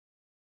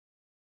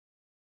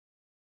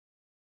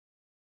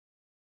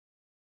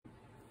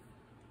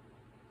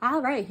All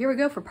right, here we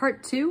go for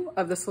part 2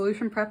 of the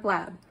solution prep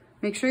lab.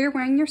 Make sure you're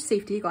wearing your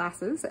safety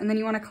glasses, and then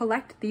you want to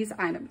collect these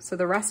items. So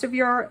the rest of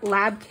your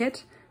lab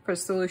kit for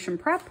solution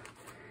prep,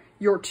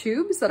 your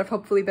tubes that have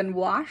hopefully been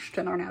washed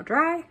and are now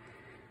dry,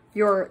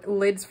 your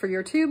lids for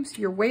your tubes,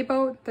 your weigh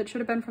boat that should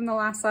have been from the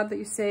last lab that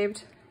you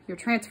saved, your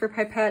transfer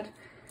pipette.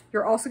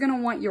 You're also going to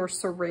want your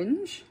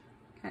syringe,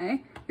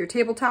 okay, your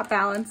tabletop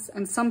balance,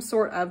 and some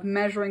sort of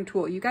measuring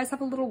tool. You guys have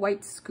a little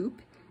white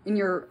scoop in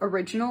your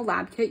original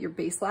lab kit, your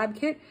base lab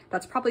kit.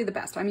 That's probably the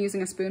best. I'm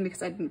using a spoon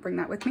because I didn't bring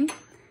that with me.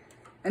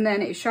 And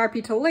then a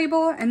Sharpie to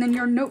label, and then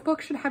your notebook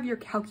should have your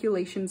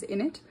calculations in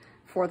it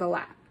for the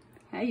lab.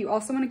 Okay, you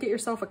also want to get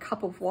yourself a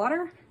cup of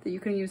water that you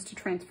can use to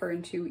transfer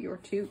into your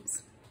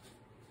tubes.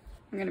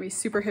 I'm going to be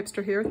super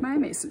hipster here with my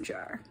mason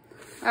jar.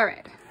 All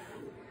right.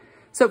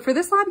 So for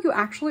this lab, you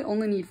actually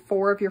only need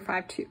 4 of your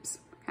 5 tubes.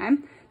 Okay,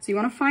 so you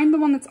want to find the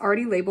one that's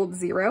already labeled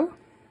 0,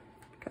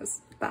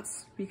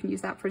 because you can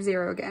use that for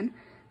 0 again.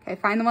 Okay,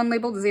 find the one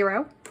labeled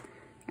 0,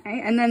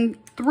 okay, and then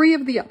 3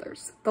 of the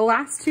others. The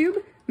last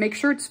tube, make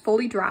sure it's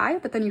fully dry,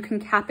 but then you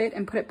can cap it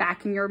and put it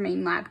back in your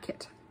main lab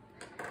kit.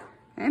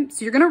 Okay,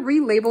 so you're gonna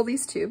relabel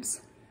these tubes,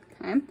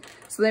 okay?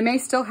 So they may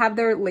still have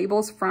their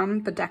labels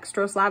from the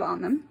dextrose lab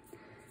on them,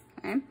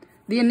 okay?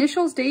 The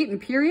initials, date, and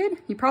period,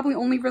 you probably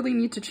only really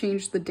need to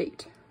change the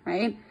date,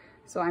 right?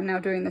 So I'm now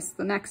doing this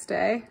the next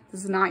day.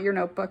 This is not your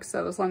notebook,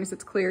 so as long as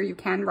it's clear, you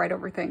can write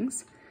over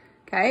things,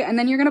 okay? And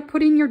then you're gonna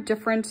put in your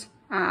different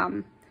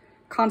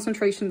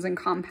concentrations and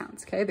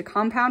compounds, okay? The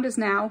compound is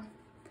now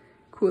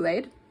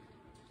Kool-Aid.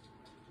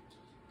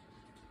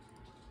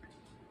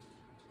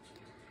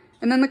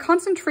 And then the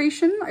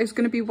concentration is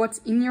going to be what's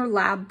in your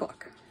lab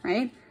book,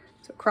 right?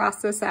 So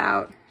cross this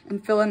out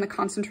and fill in the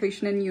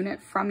concentration in unit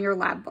from your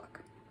lab book.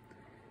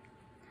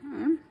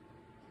 Okay.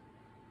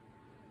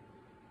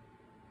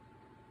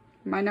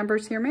 My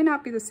numbers here may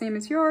not be the same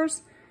as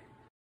yours.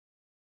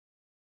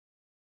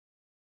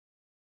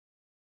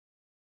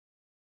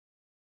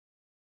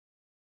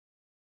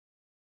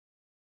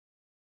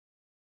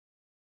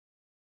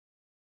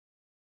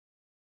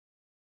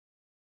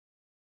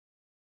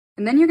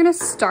 And then you're going to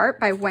start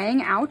by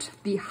weighing out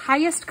the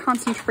highest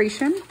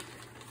concentration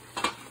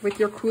with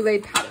your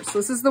Kool-Aid powder. So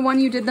this is the one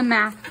you did the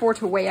math for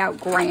to weigh out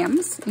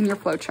grams in your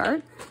flow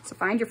chart. So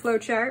find your flow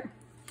chart,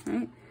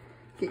 right?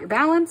 Get your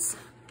balance.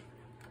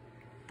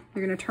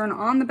 You're going to turn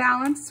on the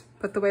balance,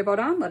 put the weigh boat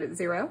on, let it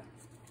 0.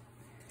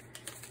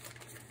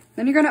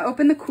 Then you're going to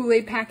open the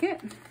Kool-Aid packet,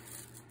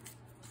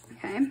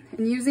 okay?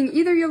 And using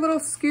either your little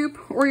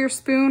scoop or your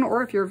spoon,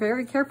 or if you're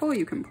very careful,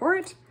 you can pour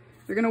it.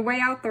 You're going to weigh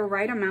out the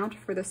right amount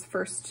for this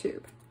first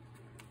tube.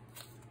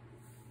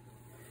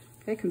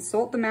 Okay,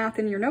 consult the math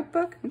in your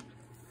notebook.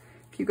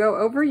 If you go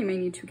over, you may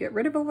need to get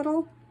rid of a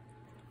little.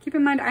 Keep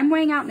in mind, I'm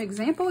weighing out an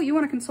example. You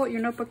want to consult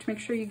your notebook to make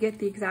sure you get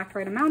the exact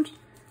right amount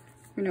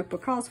your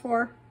notebook calls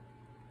for.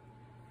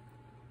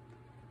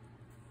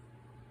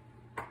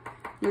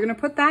 You're going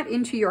to put that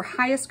into your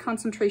highest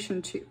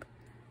concentration tube.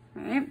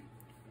 All right?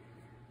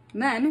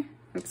 And then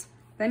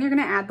you're going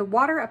to add the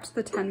water up to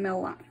the 10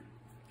 ml line.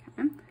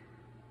 Okay?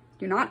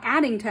 You're not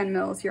adding 10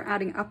 mils, you're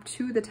adding up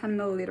to the 10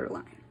 milliliter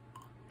line.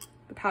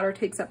 The powder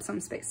takes up some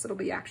space, so it'll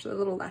be actually a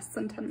little less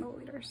than 10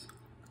 milliliters.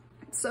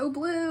 It's so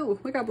blue,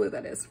 look how blue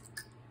that is.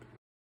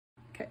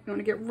 Okay, you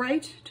wanna get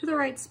right to the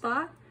right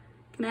spot.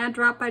 You can add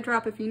drop by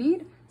drop if you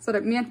need, so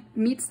that it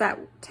meets that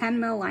 10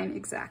 mil line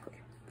exactly.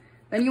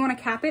 Then you wanna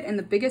cap it, and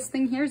the biggest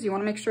thing here is you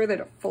wanna make sure that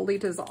it fully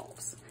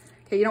dissolves.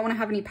 Okay, you don't wanna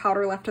have any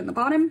powder left in the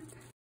bottom.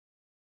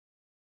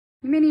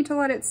 You may need to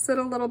let it sit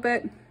a little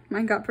bit.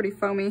 Mine got pretty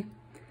foamy.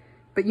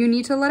 But you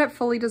need to let it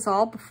fully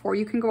dissolve before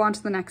you can go on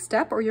to the next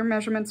step, or your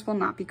measurements will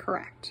not be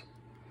correct.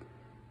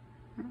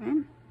 All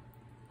right,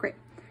 great.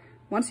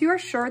 Once you are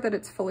sure that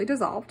it's fully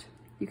dissolved,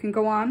 you can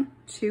go on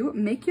to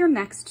make your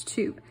next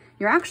tube.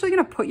 You're actually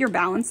going to put your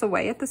balance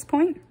away at this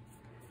point.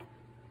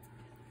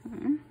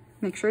 Okay.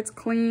 Make sure it's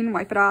clean,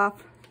 wipe it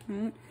off,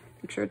 right?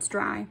 Make sure it's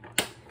dry.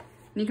 And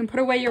you can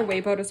put away your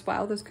weigh boat as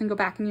well. Those can go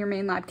back in your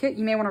main lab kit.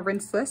 You may want to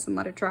rinse this and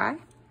let it dry.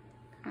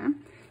 Okay.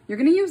 You're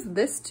going to use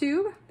this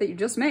tube that you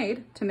just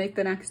made to make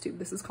the next tube.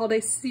 This is called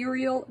a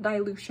serial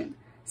dilution.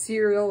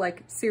 Cereal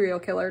like serial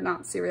killer,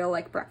 not cereal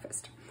like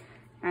breakfast.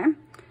 Okay? All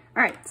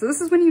right, so this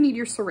is when you need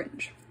your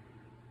syringe.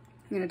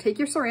 You're going to take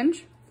your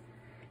syringe,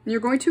 and you're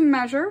going to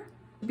measure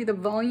the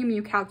volume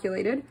you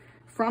calculated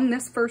from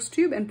this first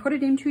tube and put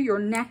it into your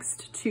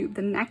next tube,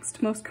 the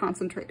next most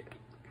concentrated.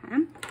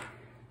 Okay?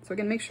 So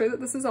again, make sure that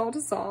this is all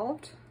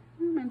dissolved.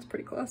 Mine's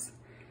pretty close.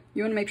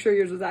 You want to make sure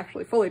yours is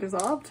actually fully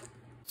dissolved.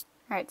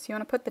 All right, so you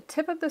want to put the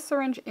tip of the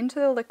syringe into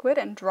the liquid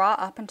and draw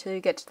up until you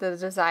get to the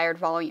desired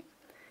volume.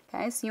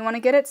 Okay, so you want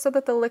to get it so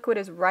that the liquid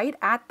is right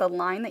at the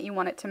line that you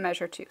want it to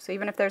measure to. So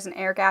even if there's an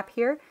air gap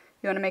here,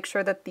 you want to make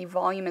sure that the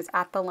volume is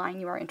at the line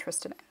you are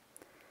interested in.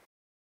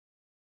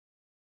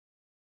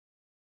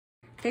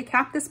 Okay,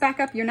 cap this back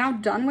up. You're now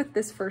done with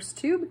this first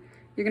tube.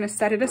 You're going to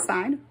set it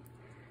aside.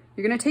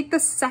 You're going to take the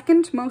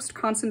second most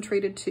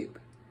concentrated tube.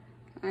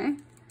 Okay, and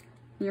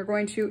you're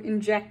going to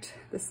inject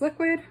this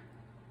liquid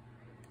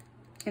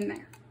in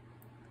there.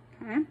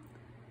 Okay,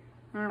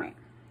 All right.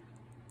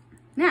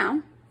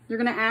 Now, you're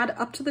gonna add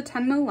up to the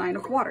 10 ml line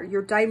of water.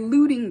 You're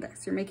diluting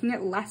this. You're making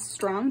it less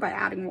strong by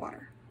adding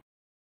water.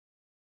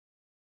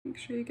 Make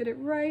sure you get it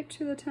right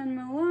to the 10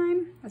 ml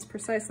line as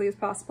precisely as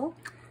possible.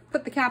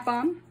 Put the cap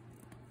on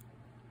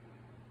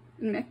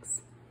and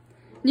mix.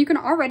 And you can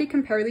already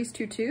compare these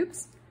two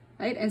tubes,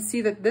 right? And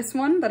see that this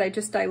one that I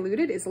just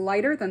diluted is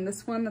lighter than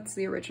this one that's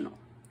the original.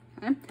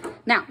 Okay?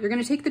 Now, you're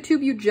gonna take the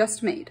tube you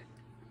just made,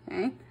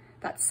 okay?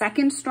 That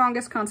second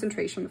strongest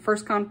concentration, the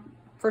first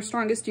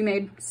strongest you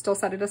made, still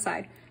set it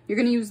aside. You're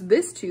gonna use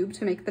this tube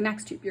to make the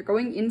next tube. You're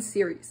going in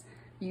series.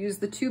 You use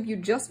the tube you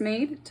just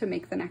made to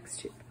make the next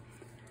tube.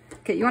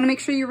 Okay, you wanna make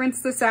sure you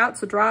rinse this out,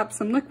 so draw up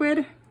some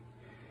liquid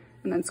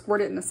and then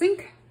squirt it in the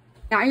sink.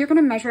 Now you're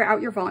gonna measure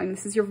out your volume.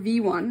 This is your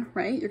V1,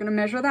 right? You're gonna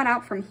measure that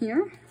out from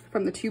here,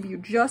 from the tube you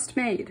just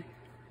made,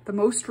 the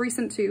most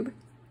recent tube.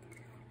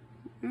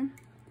 Okay.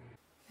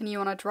 And you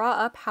wanna draw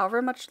up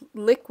however much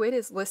liquid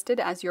is listed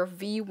as your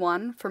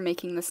V1 for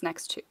making this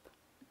next tube.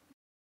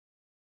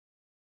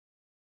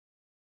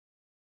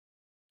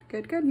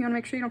 Good, good. You wanna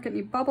make sure you don't get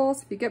any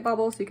bubbles. If you get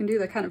bubbles, you can do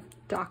the kind of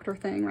doctor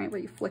thing, right? Where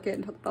you flick it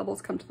until the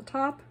bubbles come to the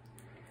top,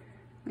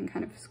 and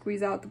kind of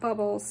squeeze out the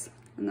bubbles,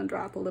 and then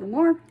drop a little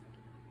more.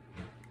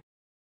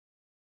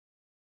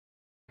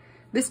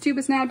 This tube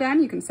is now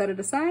done. You can set it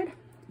aside.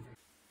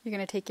 You're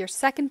gonna take your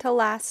second to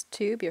last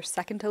tube, your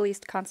second to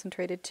least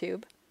concentrated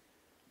tube,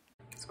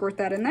 squirt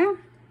that in there,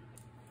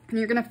 and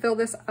you're gonna fill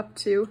this up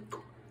to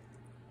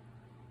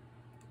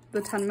the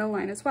 10 ml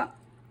line as well.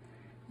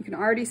 You can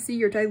already see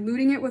you're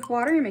diluting it with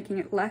water, you're making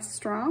it less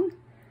strong,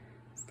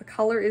 so the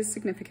color is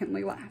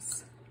significantly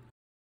less.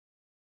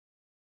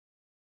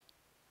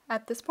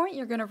 At this point,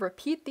 you're gonna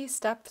repeat these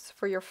steps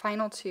for your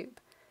final tube.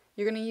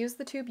 You're gonna use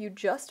the tube you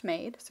just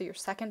made, so your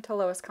second to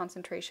lowest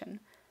concentration,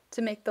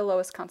 to make the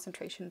lowest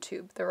concentration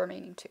tube, the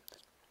remaining tube.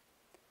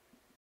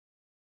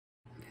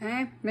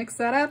 Okay, mix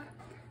that up.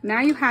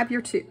 Now you have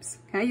your tubes,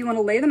 okay? You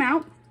wanna lay them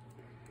out,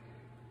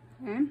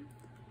 okay?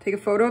 Take a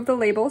photo of the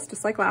labels,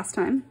 just like last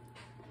time.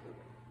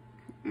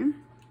 Okay.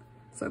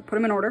 So put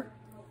them in order.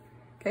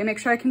 Okay, make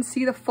sure I can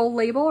see the full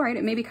label, right?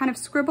 It may be kind of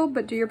scribbled,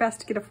 but do your best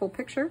to get a full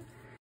picture.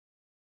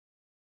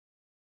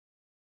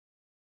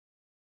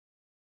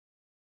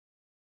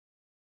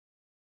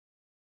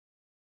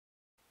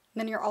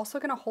 Then you're also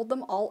going to hold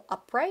them all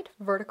upright,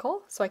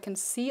 vertical, so I can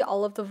see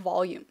all of the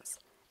volumes.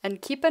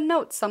 And keep a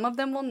note, some of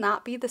them will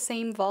not be the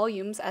same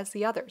volumes as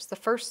the others. The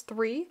first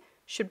 3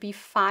 should be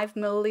 5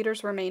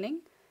 milliliters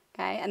remaining,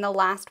 okay? And the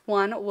last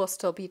one will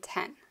still be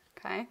 10,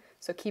 okay?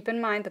 So keep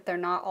in mind that they're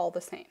not all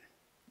the same.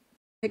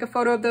 Take a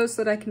photo of those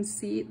so that I can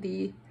see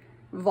the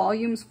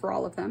volumes for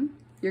all of them.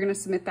 You're going to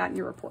submit that in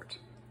your report.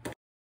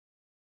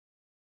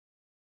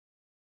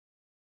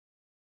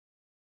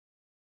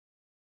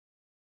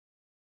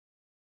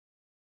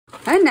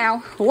 And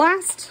now,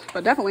 last,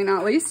 but definitely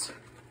not least,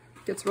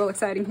 gets real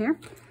exciting here.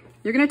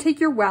 You're gonna take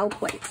your well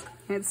plate.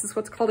 Okay, this is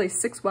what's called a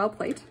 6-well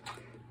plate.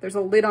 There's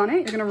a lid on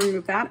it, you're gonna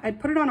remove that.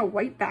 I'd put it on a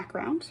white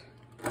background.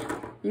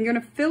 You're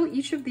gonna fill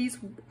each of these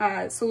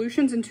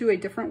solutions into a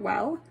different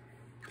well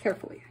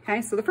carefully,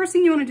 okay? So the first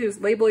thing you wanna do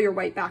is label your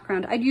white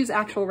background. I'd use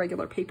actual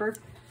regular paper.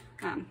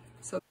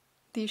 So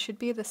these should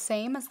be the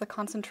same as the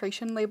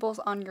concentration labels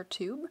on your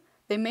tube.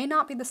 They may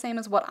not be the same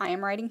as what I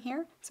am writing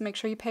here, so make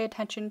sure you pay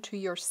attention to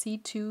your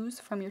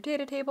C2s from your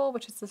data table,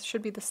 which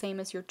should be the same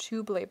as your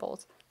tube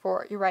labels for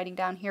what you're writing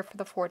down here for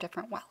the 4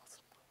 different wells.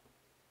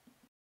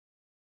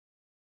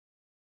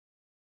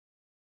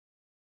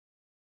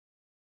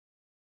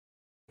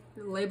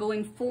 You're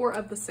labeling 4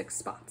 of the 6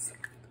 spots.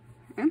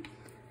 Okay.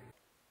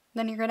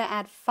 Then you're going to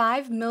add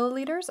 5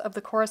 milliliters of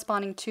the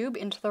corresponding tube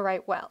into the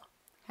right well.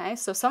 Okay,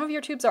 so some of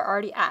your tubes are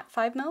already at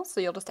 5 mils, so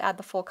you'll just add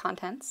the full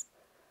contents.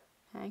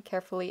 Okay,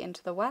 carefully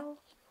into the well.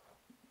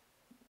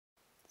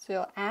 So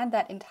you'll add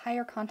that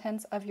entire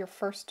contents of your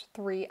first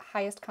 3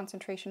 highest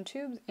concentration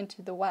tubes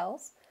into the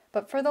wells.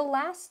 But for the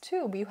last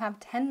tube, you have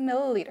 10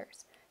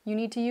 milliliters. You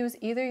need to use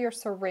either your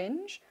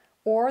syringe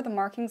or the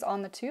markings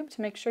on the tube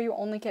to make sure you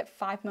only get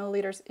 5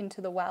 milliliters into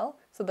the well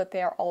so that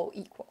they are all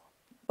equal.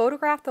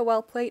 Photograph the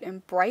well plate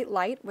in bright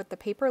light with the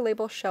paper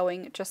label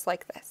showing just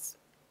like this.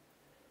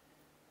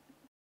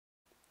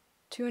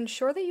 To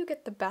ensure that you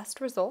get the best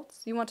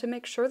results, you want to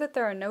make sure that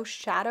there are no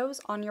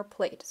shadows on your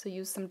plate, so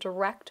use some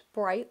direct,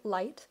 bright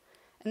light,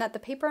 and that the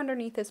paper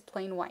underneath is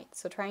plain white,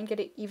 so try and get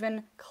it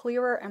even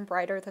clearer and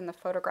brighter than the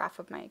photograph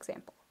of my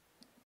example.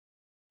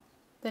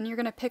 Then you're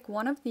going to pick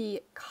one of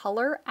the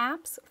color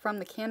apps from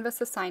the Canvas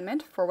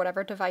assignment for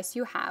whatever device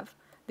you have.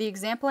 The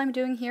example I'm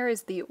doing here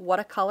is the What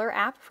a Color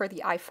app for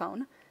the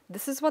iPhone.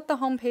 This is what the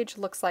homepage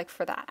looks like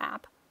for that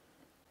app.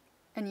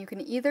 And you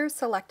can either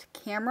select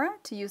Camera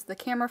to use the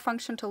camera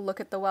function to look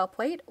at the well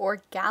plate,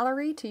 or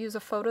Gallery to use a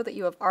photo that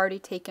you have already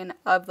taken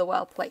of the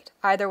well plate.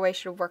 Either way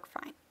should work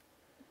fine.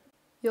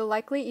 You'll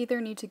likely either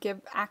need to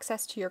give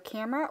access to your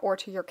camera or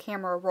to your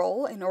camera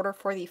roll in order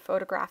for the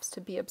photographs to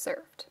be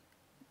observed.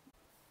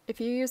 If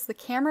you use the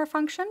camera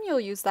function, you'll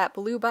use that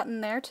blue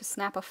button there to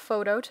snap a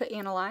photo to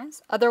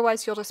analyze.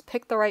 Otherwise, you'll just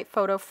pick the right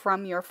photo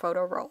from your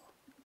photo roll.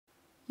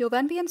 You'll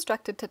then be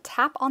instructed to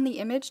tap on the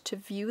image to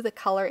view the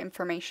color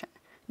information.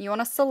 You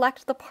want to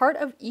select the part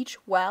of each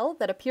well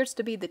that appears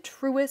to be the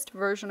truest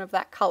version of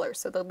that color,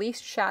 so the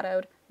least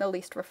shadowed, the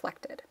least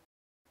reflected.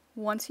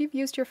 Once you've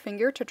used your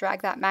finger to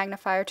drag that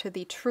magnifier to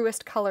the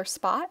truest color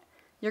spot,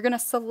 you're going to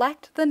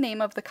select the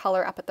name of the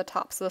color up at the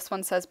top. So this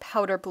one says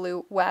powder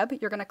blue web.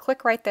 You're going to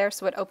click right there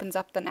so it opens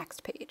up the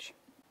next page.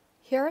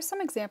 Here are some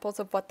examples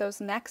of what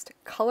those next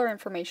color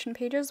information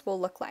pages will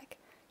look like.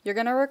 You're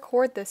going to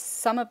record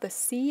some of the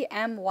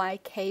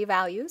CMYK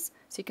values.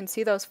 So you can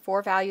see those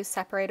 4 values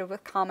separated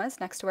with commas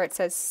next to where it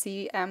says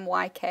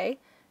CMYK.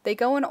 They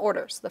go in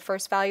order. So the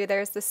first value there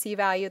is the C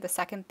value, the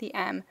second the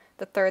M,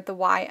 the third the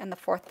Y, and the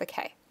fourth the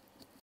K.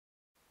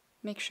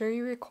 Make sure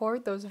you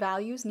record those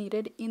values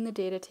needed in the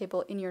data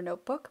table in your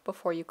notebook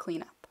before you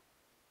clean up.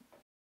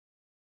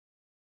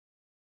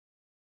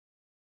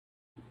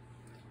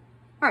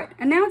 All right,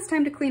 and now it's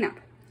time to clean up.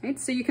 Right?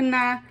 So you can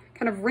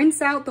kind of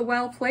rinse out the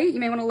well plate.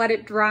 You may want to let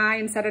it dry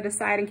and set it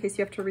aside in case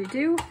you have to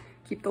redo.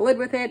 Keep the lid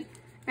with it.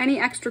 Any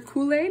extra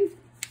Kool-Aid,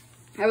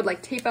 I would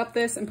like tape up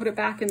this and put it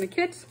back in the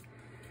kit.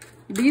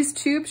 These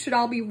tubes should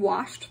all be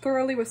washed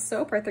thoroughly with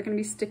soap, right? They're going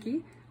to be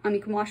sticky. You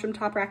can wash them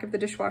top rack of the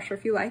dishwasher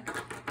if you like.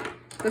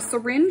 The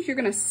syringe, you're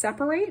going to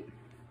separate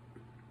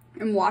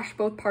and wash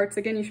both parts.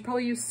 Again, you should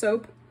probably use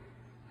soap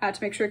to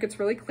make sure it gets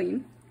really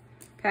clean.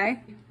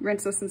 Okay,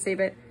 rinse this and save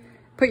it.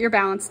 Put your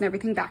balance and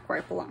everything back where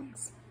it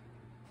belongs.